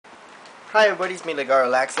Hi everybody, it's me Legaro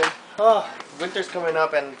Laxon. Oh, winter's coming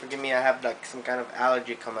up and forgive me, I have like some kind of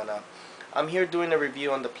allergy coming up. I'm here doing a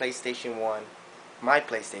review on the PlayStation 1. My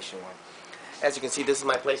PlayStation 1. As you can see, this is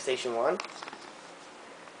my PlayStation 1.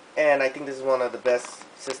 And I think this is one of the best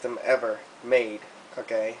system ever made.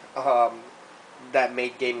 Okay? That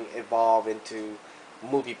made gaming evolve into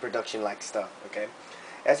movie production like stuff. Okay?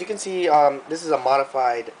 As you can see, this is a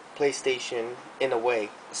modified PlayStation in a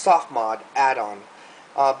way. Soft mod add-on.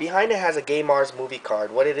 Behind it has a GAMARS movie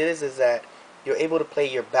card. What it is that you're able to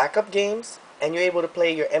play your backup games and you're able to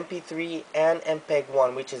play your MP3 and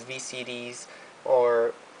MPEG-1, which is VCDs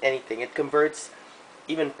or anything. It converts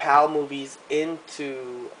even PAL movies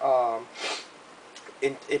into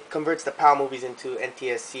it converts the PAL movies into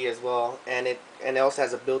NTSC as well, and it also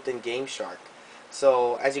has a built-in Game Shark.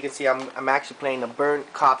 So as you can see, I'm actually playing a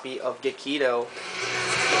burnt copy of Gekido.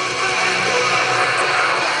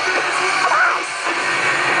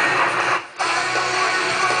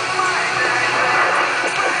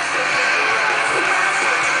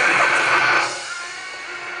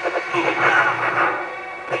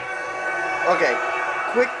 Okay,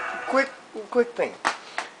 quick thing.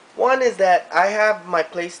 One is that I have my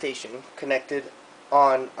PlayStation connected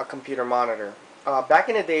on a computer monitor. Back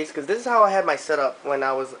in the days, because this is how I had my setup when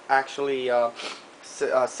I was actually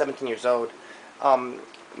 17 years old.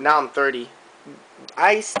 Now I'm 30.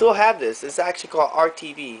 I still have this. It's actually called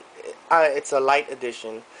RTV. It's a light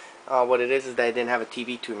edition. What it is that I didn't have a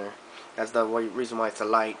TV tuner. That's the reason why it's a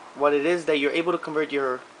light. What it is that you're able to convert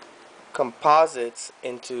your composites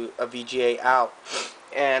into a VGA out,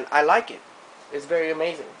 and I like it. It's very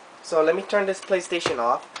amazing. So let me turn this PlayStation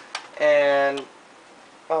off, and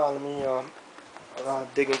let me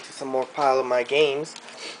dig into some more pile of my games.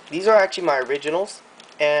 These are actually my originals,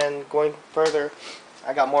 and going further,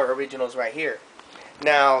 I got more originals right here.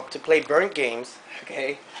 Now to play burnt games,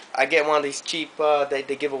 okay, I get one of these cheap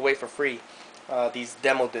they give away for free, these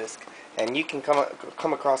demo discs, and you can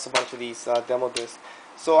come across a bunch of these demo discs.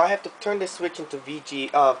 So I have to turn this switch into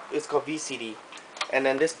it's called VCD, and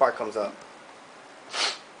then this part comes up.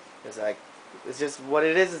 It's just what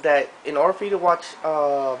it is that in order for you to watch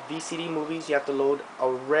VCD movies, you have to load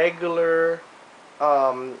a regular,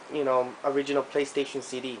 original PlayStation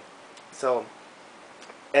CD. So,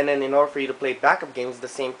 and then in order for you to play backup games, the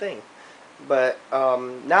same thing. But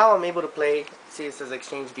now I'm able to play. See, it says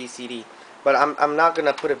exchange VCD, but I'm not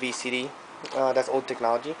gonna put a VCD. That's old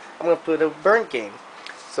technology. I'm gonna put a burnt game.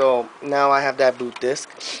 So now I have that boot disc.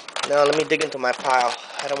 Now let me dig into my pile.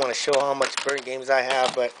 I don't want to show how much burnt games I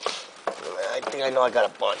have, but I think I know I got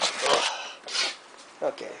a bunch. Ugh.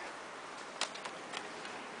 Okay.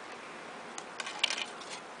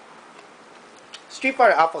 Street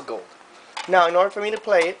Fighter Alpha Gold. Now in order for me to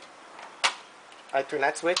play it, I turn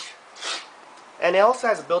that switch. And it also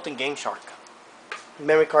has a built-in Game Shark,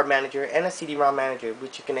 memory card manager, and a CD-ROM manager,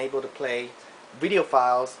 which you can able to play video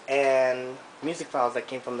files and music files that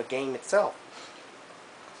came from the game itself.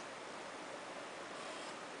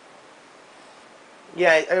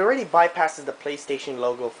 Yeah, it already bypasses the PlayStation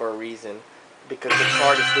logo for a reason, because the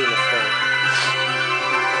card is doing its thing.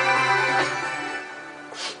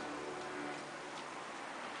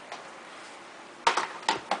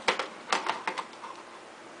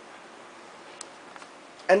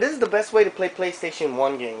 And this is the best way to play PlayStation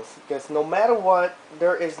 1 games, because no matter what,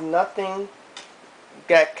 there is nothing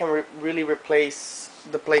that can really replace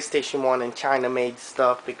the PlayStation 1 and China-made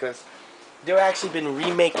stuff, because they've actually been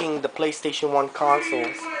remaking the PlayStation 1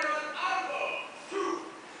 consoles.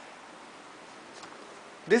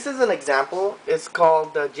 This is an example. It's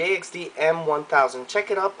called the JXD M1000. Check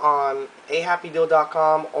it up on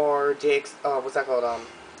ahappydeal.com or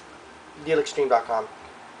dealextreme.com,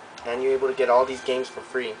 and you're able to get all these games for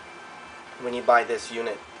free when you buy this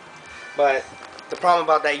unit. But the problem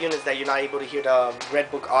about that unit is that you're not able to hear the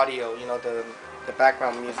Red Book audio, the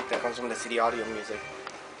background music that comes from the CD audio music.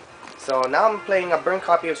 So now I'm playing a burnt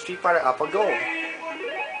copy of Street Fighter Alpha Gold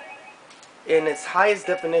in its highest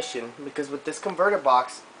definition, because with this converter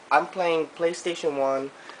box, I'm playing PlayStation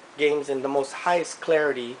 1 games in the most highest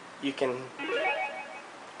clarity you can,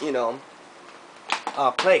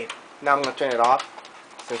 play. Now I'm going to turn it off,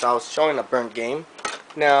 since I was showing a burnt game.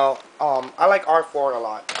 Now, I like R4 a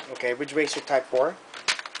lot, okay, Ridge Racer Type 4,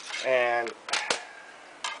 and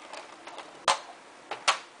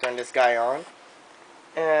turn this guy on,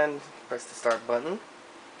 and press the start button,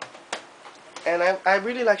 and I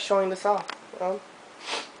really like showing this off.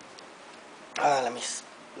 Let me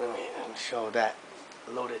show that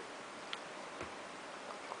loaded.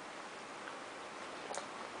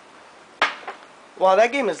 While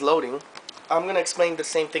that game is loading, I'm gonna explain the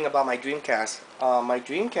same thing about my Dreamcast. My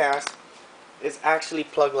Dreamcast is actually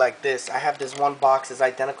plugged like this. I have this one box is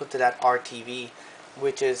identical to that RTV,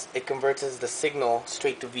 which is it converts the signal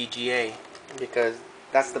straight to VGA because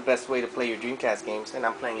that's the best way to play your Dreamcast games, and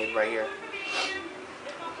I'm playing it right here.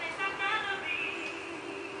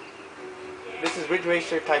 This is Ridge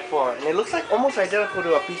Racer Type 4, and it looks like almost identical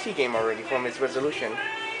to a PC game already from its resolution.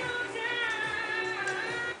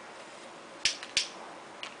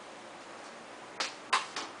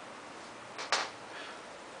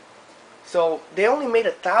 So they only made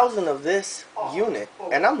 1,000 of this unit,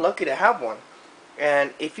 and I'm lucky to have one.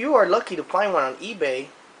 And if you are lucky to find one on eBay,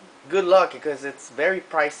 good luck, because it's very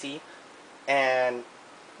pricey, and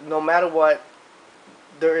no matter what,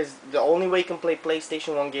 the only way you can play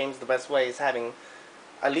PlayStation 1 games the best way is having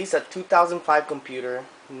at least a 2005 computer,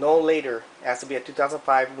 no later. It has to be a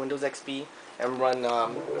 2005 Windows XP, and run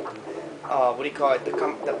what do you call it,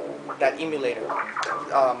 that emulator.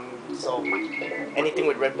 So anything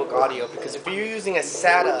with Redbook audio, because if you're using a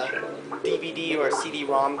SATA DVD or a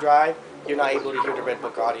CD-ROM drive, you're not able to hear the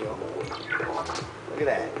Redbook audio. Look at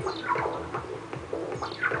that.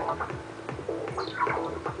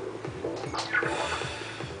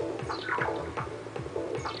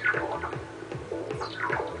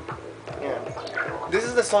 Yeah. This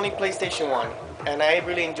is the Sony PlayStation 1, and I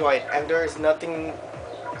really enjoy it, and there is nothing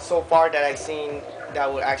so far that I've seen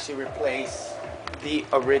that would actually replace the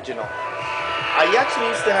original. I actually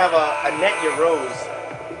used to have a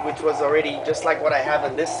NetYarose, which was already just like what I have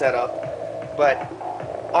in this setup, but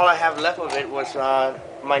all I have left of it was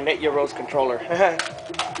my NetYarose controller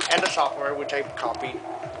and the software, which I copied.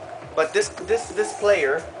 But this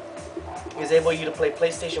player is able you to play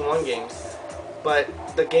PlayStation 1 games, but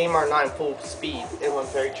the game are not in full speed. It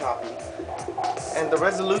runs very choppy, and the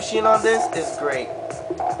resolution on this is great.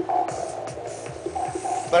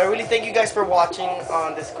 But I really thank you guys for watching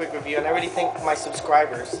on this quick review, and I really thank my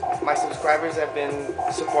subscribers. My subscribers have been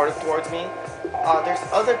supportive towards me. There's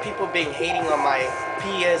other people being hating on my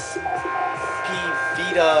PSP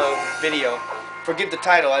Vita video. Forgive the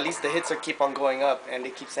title, at least the hits keep on going up, and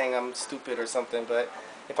they keep saying I'm stupid or something. But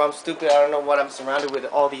if I'm stupid, I don't know what I'm surrounded with,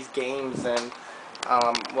 all these games and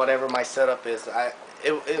whatever my setup is.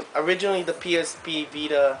 Originally the PSP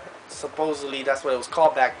Vita, supposedly that's what it was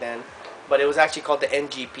called back then. But it was actually called the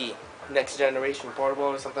NGP, Next Generation Portable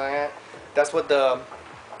or something like that. That's what the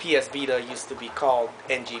PS Vita used to be called,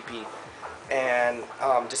 NGP. And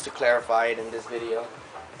just to clarify it in this video.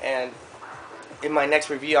 And in my next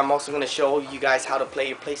review, I'm also going to show you guys how to play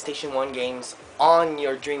your PlayStation 1 games on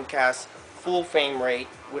your Dreamcast full frame rate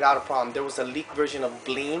without a problem. There was a leaked version of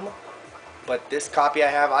Gleam, but this copy I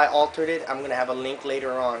have, I altered it. I'm going to have a link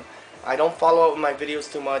later on. I don't follow up with my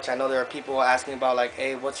videos too much. I know there are people asking about like,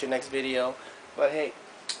 hey, what's your next video? But hey,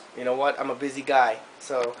 you know what? I'm a busy guy.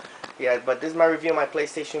 So yeah, but this is my review of my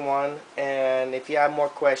PlayStation 1. And if you have more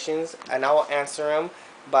questions, and I will answer them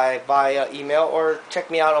via email, or check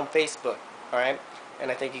me out on Facebook. Alright? And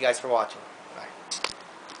I thank you guys for watching.